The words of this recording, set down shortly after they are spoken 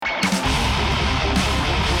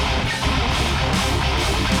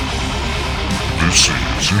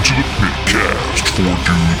to the Pitcast. Four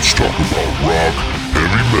dudes talk about rock,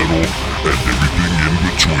 heavy metal, and everything in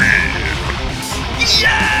between.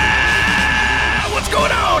 Yeah! What's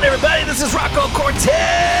going on, everybody? This is Rocco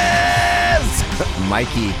Cortez!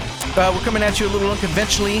 Mikey. We're coming at you a little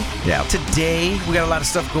unconventionally. Yeah. Today, we got a lot of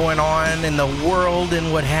stuff going on in the world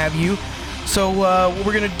and what have you. So, what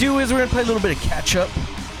we're going to do is we're going to play a little bit of catch-up.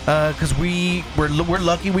 Because we're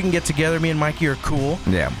lucky we can get together. Me and Mikey are cool.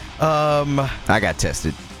 Yeah. I got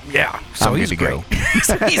tested. Yeah. So I'm he's good to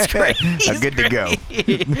great. go. He's great. I'm good to go.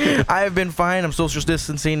 I have been fine. I'm social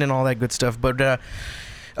distancing and all that good stuff. But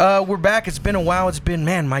we're back. It's been a while. It's been,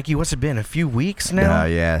 man, Mikey, what's it been? A few weeks now?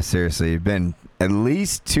 Yeah, seriously. It's been at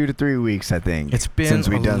least 2 to 3 weeks, I think. It's been since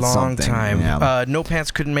we've a done long something. time. Yeah. No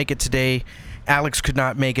Pants couldn't make it today. Alex could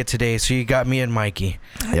not make it today. So you got me and Mikey.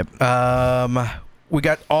 Yep. We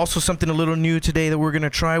got also something a little new today that we're going to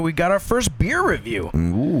try. We got our first beer review.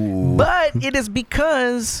 Ooh. But it is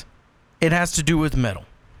because it has to do with metal.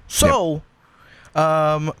 So,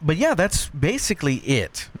 but yeah, that's basically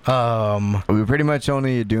it. We're pretty much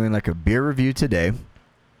only doing like a beer review today.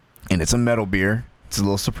 And it's a metal beer. It's a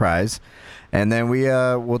little surprise. And then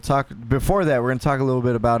we'll talk, before that, we're going to talk a little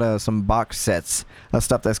bit about some box sets of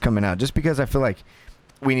stuff that's coming out. Just because I feel like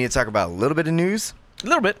we need to talk about a little bit of news. A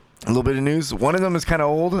little bit. One of them is kind of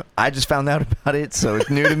old. I just found out about it, so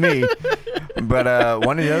it's new to me. But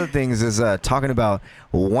one of the other things is talking about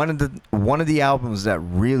one of the albums that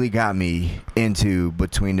really got me into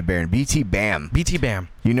Between the Bear and BT Bam. BT Bam.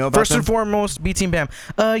 You know about First them? and foremost, BT Bam.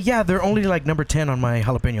 Yeah, they're only like number 10 on my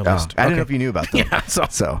jalapeno list. I didn't know if you knew about them. Yeah,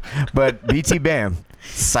 so. But BT Bam,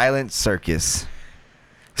 Silent Circus.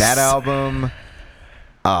 That album,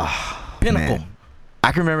 Pinnacle. Man.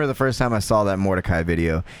 I can remember the first time I saw that Mordecai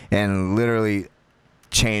video and literally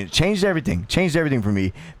changed everything. Changed everything for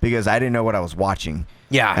me because I didn't know what I was watching.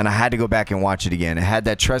 Yeah. And I had to go back and watch it again. It had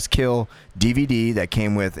that Trust Kill DVD that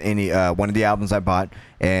came with one of the albums I bought,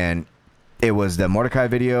 and it was the Mordecai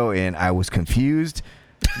video, and I was confused.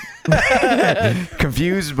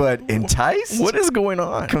 Confused but enticed. What is going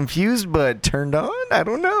on? Confused but turned on. I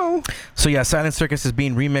don't know. So yeah, Silent Circus is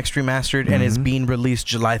being remixed, remastered, and is being released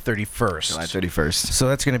July 31st. July 31st. So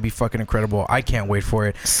that's going to be fucking incredible. I can't wait for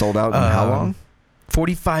it. Sold out in how long?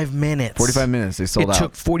 45 minutes. 45 minutes. They sold out. It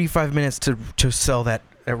took 45 minutes to sell that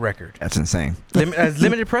record. That's insane.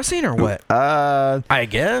 Limited pressing or what? I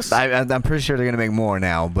guess. I'm pretty sure they're going to make more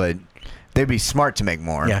now, but they'd be smart to make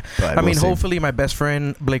more. Yeah. But I mean, see. hopefully my best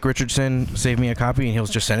friend, Blake Richardson, saved me a copy and he'll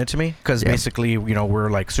just send it to me because basically, we're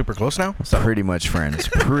like super close now. So. Pretty much friends.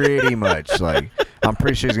 Pretty much. Like, I'm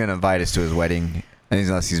pretty sure he's going to invite us to his wedding,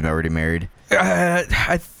 unless he's already married.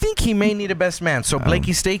 I think he may need a best man. So,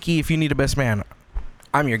 Blakey Stakey, if you need a best man,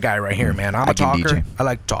 I'm your guy right here, man. I'm a talker. DJ. I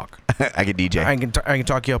like to talk. I can DJ. I can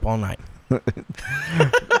talk you up all night.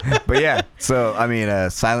 But yeah, so I mean,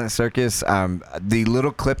 Silent Circus. The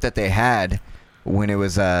little clip that they had when it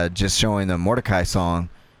was just showing the Mordecai song,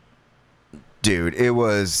 dude, it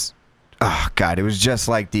was, it was just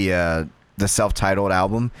like the self-titled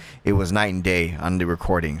album. It was night and day on the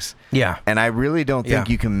recordings. Yeah, and I really don't think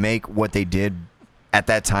you can make what they did at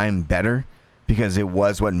that time better because it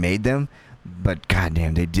was what made them. But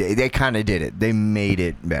goddamn, they kind of did it. They made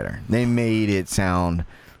it better. They made it sound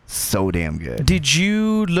so damn good. Did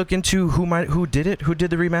you look into who did it? Who did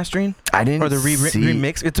the remastering? I didn't. Or the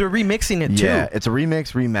remix? It's a remixing it too. Yeah, it's a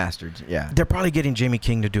remix remastered. Yeah. They're probably getting Jamie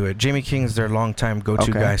King to do it. Jamie King's their longtime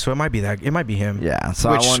go-to guy, so it might be that. It might be him. Yeah.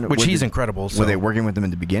 So which he's incredible. So. Were they working with him in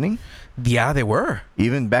the beginning? Yeah, they were.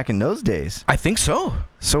 Even back in those days. I think so.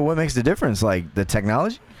 So what makes the difference? Like the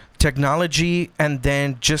technology, and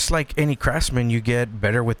then just like any craftsman, you get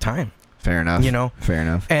better with time. Fair enough. Fair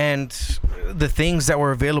enough. And the things that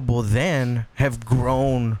were available then have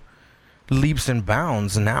grown leaps and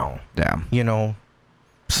bounds now. Yeah.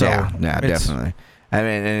 So yeah, definitely. I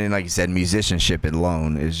mean, and like you said, musicianship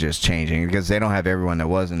alone is just changing because they don't have everyone that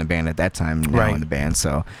was in the band at that time now in the band.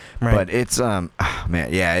 So, but it's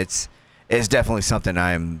it's definitely something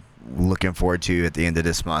I'm looking forward to at the end of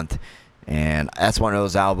this month. And that's one of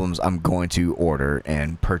those albums I'm going to order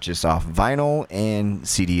and purchase off vinyl and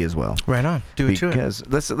CD as well. Right on. Do it to it. Because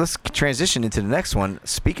let's transition into the next one.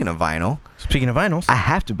 Speaking of vinyl. Speaking of vinyls. I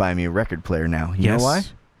have to buy me a record player now. You know why?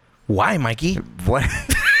 Why, Mikey? What?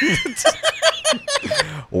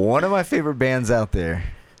 One of my favorite bands out there,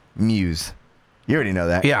 Muse. You already know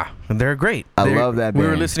that. Yeah, they're great. I love that band. We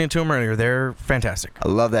were listening to them earlier. They're fantastic. I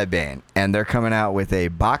love that band. And they're coming out with a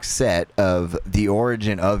box set of the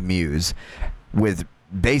origin of Muse with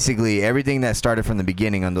basically everything that started from the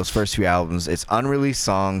beginning on those first few albums. It's unreleased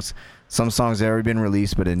songs, Some songs have already been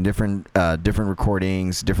released, but in different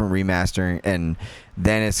recordings, different remastering, and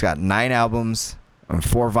then it's got 9 albums and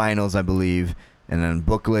 4 vinyls, I believe, and then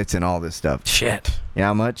booklets and all this stuff. Shit. You know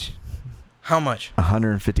how much? How much?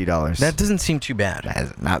 $150. That doesn't seem too bad.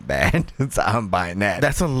 That's not bad. I'm buying that.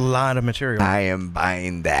 That's a lot of material. I am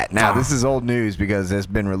buying that. Now, this is old news because it's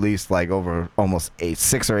been released like over almost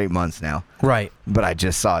 6 or 8 months now. Right. But I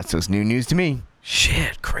just saw it, so it's new news to me.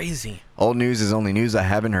 Shit, crazy. Old news is only news I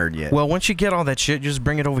haven't heard yet. Well, once you get all that shit, just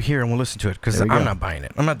bring it over here and we'll listen to it, because There we I'm go. not buying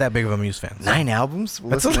it. I'm not that big of a Muse fan. 9 albums?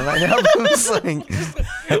 We'll listen to 9 albums?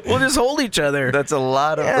 Like, We'll just hold each other. that's a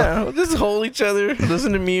lot of... Yeah, we'll just hold each other,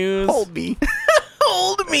 listen to Muse. Hold me.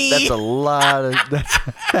 Hold me. That's a lot of...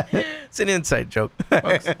 It's an inside joke,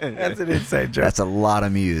 folks. That's an inside joke. That's a lot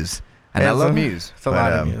of Muse. And I It's love a- Muse. It's a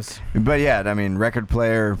lot of Muse. But yeah, I mean, record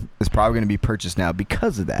player is probably going to be purchased now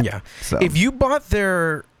because of that. Yeah. So If you bought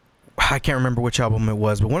their, I can't remember which album it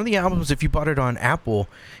was, but one of the albums, if you bought it on Apple,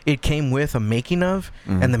 it came with a making of,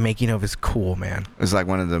 and the making of is cool, man. it's like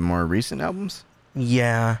one of the more recent albums.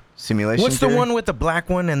 Yeah. Simulation. What's Theory? the one with the black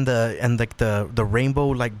one and the rainbow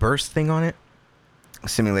like burst thing on it?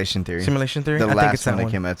 Simulation Theory. Simulation Theory. The I think last it's that one that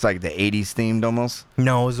one. came out. It's like the 80s themed almost.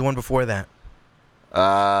 No, it was the one before that.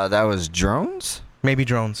 That was Drones? Maybe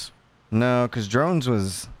Drones. No, because Drones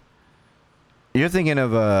was... You're thinking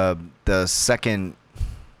of the second...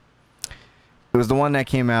 It was the one that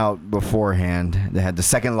came out beforehand. They had the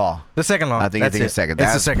Second Law. The Second Law. I think That's it's it. second. It's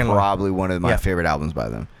the That's Second Law. probably one of my Yeah. favorite albums by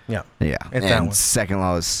them. Yeah. Yeah, It's and that one. Second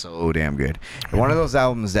Law is so damn good. One of those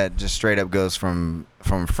albums that just straight up goes from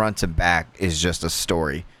front to back is just a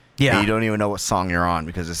story. Yeah. And you don't even know what song you're on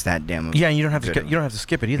because it's that damn. Yeah, and you don't have to good. you don't have to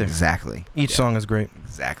skip it either. Exactly. Each song is great.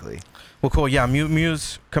 Exactly. Well, cool. Yeah,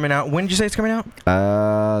 Muse coming out. When did you say it's coming out?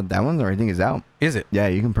 That one I think is out. Is it? Yeah,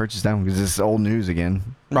 you can purchase that one because it's old news again.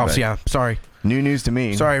 Oh, But so yeah. Sorry. New news to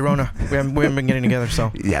me. Sorry, Rona. We haven't been getting together,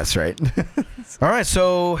 so. Yeah, that's right. All right,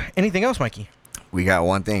 so anything else, Mikey? We got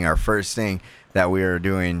one thing. Our first thing that we are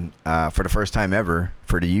doing for the first time ever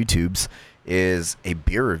for the YouTubes is a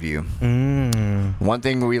beer review. One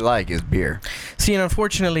thing we like is beer. See, and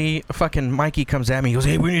unfortunately, fucking Mikey comes at me. He goes,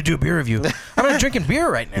 "Hey, we need to do a beer review." I'm not drinking beer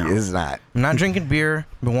right now. He is not. I'm not drinking beer.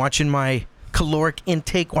 I've been watching my caloric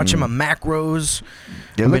intake, watching my macros.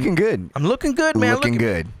 You're looking good. I'm looking good, man. Looking look at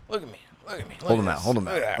good. Me. Look at me. Look at me. Hold him out. Hold him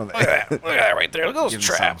out. Look at that. Look at that right there. Look at those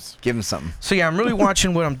traps. Give him something. So yeah, I'm really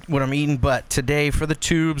watching what I'm eating. But today, for the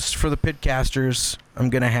tubes, for the pitcasters, I'm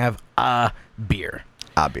gonna have a beer,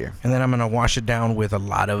 Beer. and then I'm gonna wash it down with a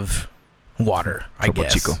lot of water. I Topo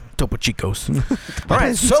guess. Chico. Topo Chicos. All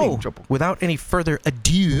right. So Topo. without any further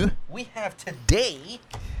ado, we have today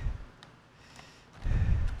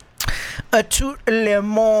a tout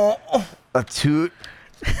lemon. A toot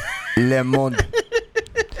lemon.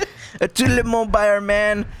 A tout lemon by our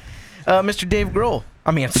man, Mr. Dave Grohl. I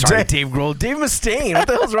mean, sorry, Dave Grohl. Dave Mustaine. What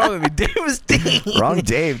the hell's wrong with me? Dave Mustaine. Wrong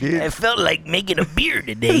Dave, dude. I felt like making a beer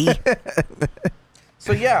today.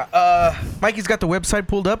 So yeah, Mikey's got the website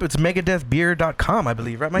pulled up. It's megadeathbeer.com, I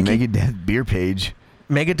believe, right, Mikey? Megadeth beer page.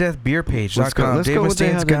 Megadeathbeerpage.com. Let's Dave go with how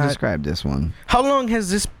Mustaine's they got. describe this one. How long has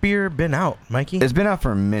this beer been out, Mikey? It's been out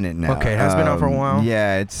for a minute now. Okay, it has been out for a while.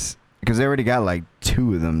 Yeah, it's because they already got like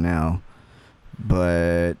 2 of them now.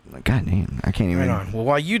 But god damn, I can't even. Right on. Well,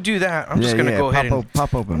 while you do that, I'm just gonna go ahead and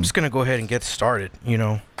pop open. I'm just gonna go ahead and get started. You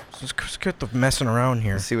know, let's get the messing around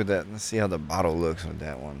here. Let's see how the bottle looks with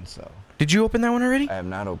that one. So Did you open that one already? I have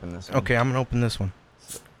not opened this one. Okay, I'm gonna open this one.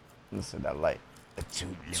 Listen to that light.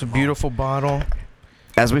 It's a beautiful bottle.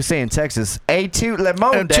 As we say in Texas, a toot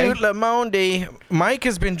lemon. Tout Le Monde. Mike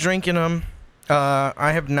has been drinking them.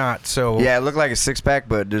 I have not. So Yeah, it looked like a 6-pack,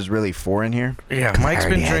 but there's really 4 in here. yeah, 'Cause I Mike's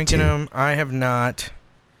already been had drinking 2. them. I have not.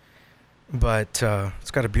 But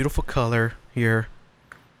it's got a beautiful color here.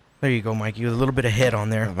 There you go, Mikey. With a little bit of head on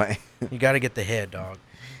there. You got to get the head, dog.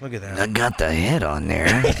 Look at I that. got the head on there.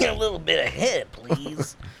 A little bit of head,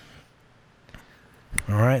 please.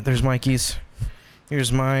 All right, there's Mikey's.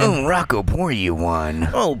 Here's mine. Oh, Rocco, pour you one.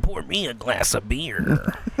 Oh, pour me a glass of beer.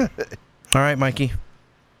 All right, Mikey.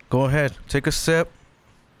 Go ahead. Take a sip.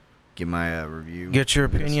 Give my review. Get your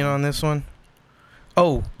opinion on this one.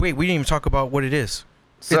 Oh, wait. We didn't even talk about what it is.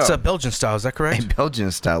 It's a Belgian style. Is that correct? A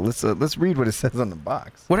Belgian style. Let's read what it says on the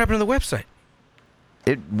box. What happened to the website?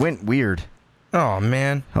 It went weird. Oh,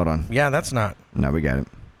 man. Hold on. Yeah, that's not. No, we got it.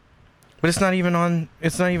 But it's not even on.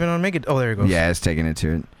 It's not even on Mega. Oh, there it goes. Yeah, it's taking it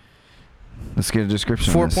to it. Let's get a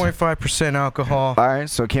description. 4.5% alcohol. All right,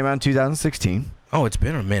 so it came out in 2016. Oh, it's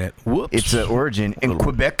been a minute. Whoops. Its origin in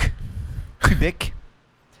Quebec. Quebec.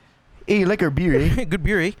 Hey, like our beer, eh? Good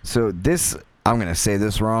beer, eh? So this, I'm gonna say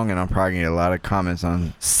this wrong, and I'm probably gonna get a lot of comments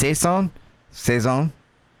on Saison. Saison.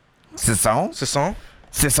 Saison?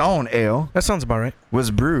 Saison Ale That sounds about right.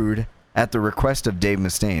 was brewed at the request of Dave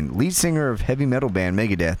Mustaine, lead singer of heavy metal band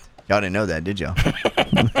Megadeth. Y'all didn't know that, did y'all?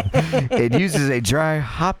 It uses a dry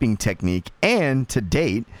hopping technique and, to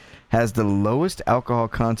date, has the lowest alcohol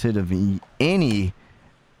content of any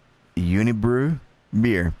Unibrew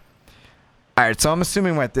beer. All right, so I'm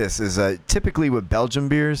assuming what this is. Typically with Belgian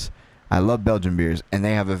beers, I love Belgian beers, and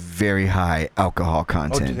they have a very high alcohol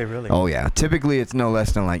content. Oh, do they really? Oh, yeah. Typically, it's no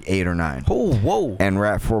less than like 8 or 9. Oh, whoa. And we're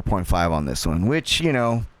at 4.5 on this one, which, you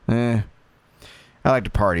know, I like to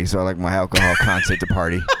party, so I like my alcohol content to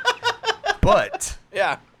party. But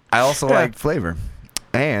Yeah. I also like flavor.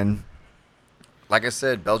 And like I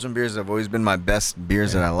said, Belgian beers have always been my best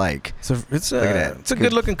beers that I like. So it's Look at that. it's a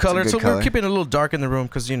good looking color. good So color. we're keeping it a little dark in the room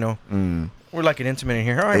because, you know, we're like an intimate in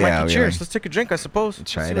here. All right, Yeah, Mikey, we cheers. are. Let's take a drink, I suppose.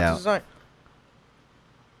 Let's try See it what out. this is like.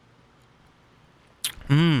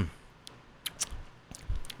 Mmm.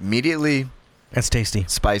 Immediately, That's tasty.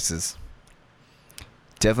 spices.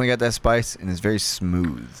 Definitely got that spice, and it's very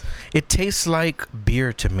smooth. It tastes like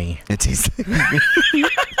beer to me. It tastes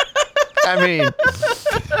I mean,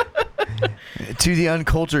 to the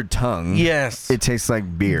uncultured tongue, Yes. it tastes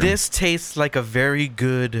like beer. This tastes like a very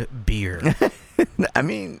good beer. I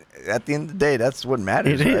mean, at the end of the day, that's what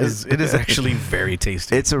matters. It right? is. It is actually very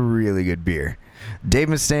tasty. It's a really good beer. Dave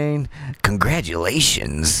Mustaine,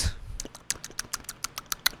 congratulations.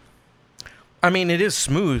 I mean, it is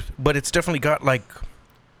smooth, but it's definitely got like,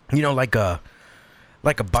 you know, like a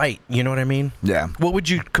bite. You know what I mean? Yeah. What would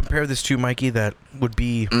you compare this to, Mikey? That would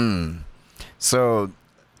be. So,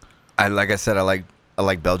 like I said, I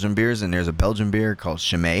like Belgian beers, and there's a Belgian beer called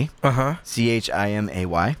Chimay. Uh-huh.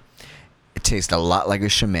 Chimay. It tastes a lot like a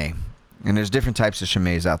Chimay, and there's different types of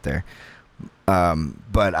Chimays out there.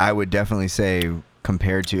 But I would definitely say,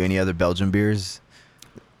 compared to any other Belgian beers,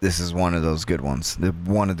 this is one of those good ones.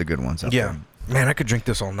 One of the good ones out Yeah. there. Man, I could drink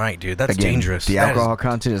this all night, dude. That's Again, dangerous. The That alcohol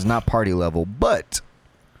content is not party level, but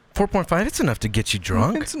 4.5. It's enough to get you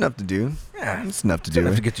drunk. it's enough to do. Yeah, It's enough to it's do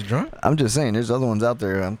enough it. to get you drunk. I'm just saying, there's other ones out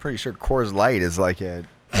there. I'm pretty sure Coors Light is like a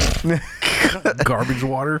Garbage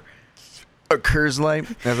water. Coors Light.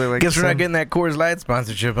 As I like Guess to we're say. not getting that Coors Light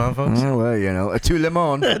sponsorship, huh, folks? Oh, well, you know, a two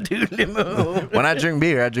lemon. Dude, limo. When I drink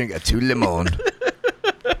beer, I drink a two lemon.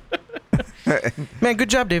 Man, good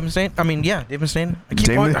job, Dave Mustaine. I mean, yeah, Dave Mustaine. I keep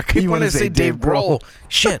Dave- wanting you to wanna say say Dave Dave Grohl. Grohl.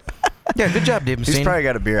 Shit. Yeah, good job, Dave He's Mustaine. probably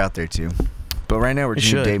got a beer out there too. But right now we're It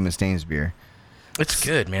drinking should. Dave Mustaine's beer. It's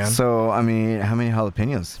good, man. So I mean, how many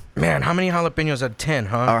jalapenos? Man, how many jalapenos out of 10,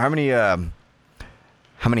 huh? Or how many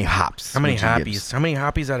hops? How many would you give? hoppies? How many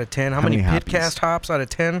hoppies out of 10? How How many many Pitcast hops out of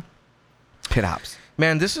 10? Pit hops.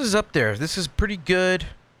 Man, this is up there. This is pretty good.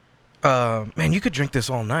 Man, you could drink this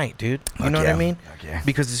all night, dude. You Fuck know what yeah. I mean? Fuck yeah.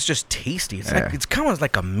 Because it's just tasty. It's Yeah. like it's kind of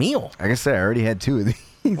like a meal. Like I said, I already had 2 of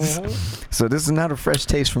these. So this is not a fresh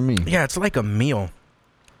taste for me. Yeah, it's like a meal.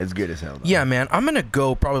 It's good as hell. Though. Yeah, man. I'm gonna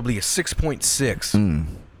go probably a 6.6.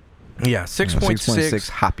 Yeah, 6.6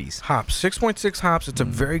 hoppies. hops. 6.6 hops. It's a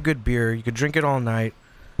very good beer. You could drink it all night.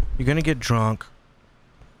 You're gonna get drunk.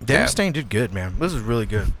 Dave Yeah. Mustaine did good, man. This is really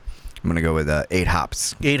good. I'm gonna go with 8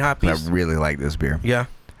 hops. 8 I hoppies. really like this beer. Yeah,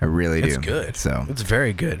 I really do. it's good. So It's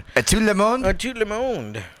very good. a two lemon. A tout le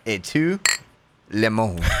monde. A two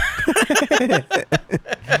lemon.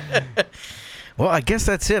 Well, I guess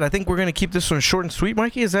that's it. I think we're gonna keep this one short and sweet,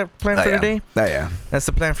 Mikey. Is that plan for today? Oh yeah. That's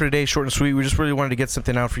the plan for today, short and sweet. We just really wanted to get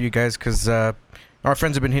something out for you guys because our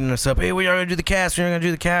friends have been hitting us up. Hey, we are gonna do the cast. We're gonna do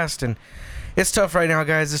the cast, and it's tough right now,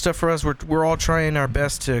 guys. It's tough for us. We're all trying our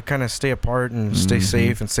best to kind of stay apart and stay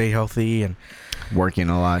safe and stay healthy and Working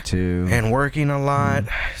a lot too. working a lot.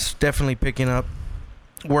 It's definitely picking up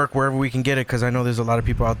work wherever we can get it because I know there's a lot of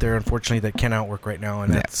people out there, unfortunately, that cannot work right now,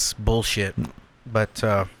 and Yeah. that's bullshit. But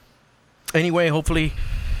anyway, hopefully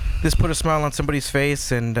this put a smile on somebody's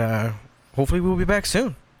face, and hopefully we'll be back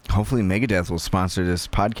soon. Hopefully Megadeth will sponsor this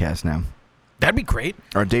podcast now. That'd be great.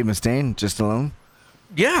 Or Dave Mustaine, just alone.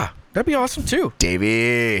 Yeah, that'd be awesome too.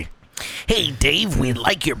 Davey. Hey, Dave, we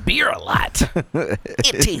like your beer a lot.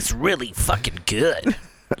 It tastes really fucking good.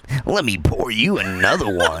 Let me pour you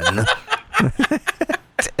another one.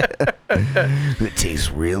 It tastes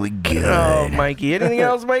really good. Oh, Mikey. Anything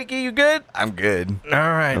else, Mikey? You good? I'm good. All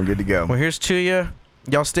right. I'm good to go. Well, here's to you.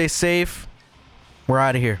 Y'all stay safe. We're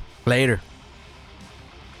out of here. Later.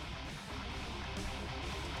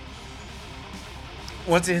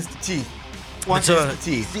 Once it hits the teeth. Once it hits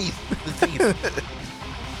the teeth.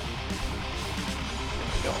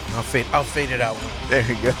 I'll fade it out. There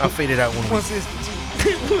you go. I'll fade it out when we. Once it hits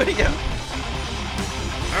the teeth. Yeah.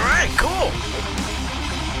 All right. Cool.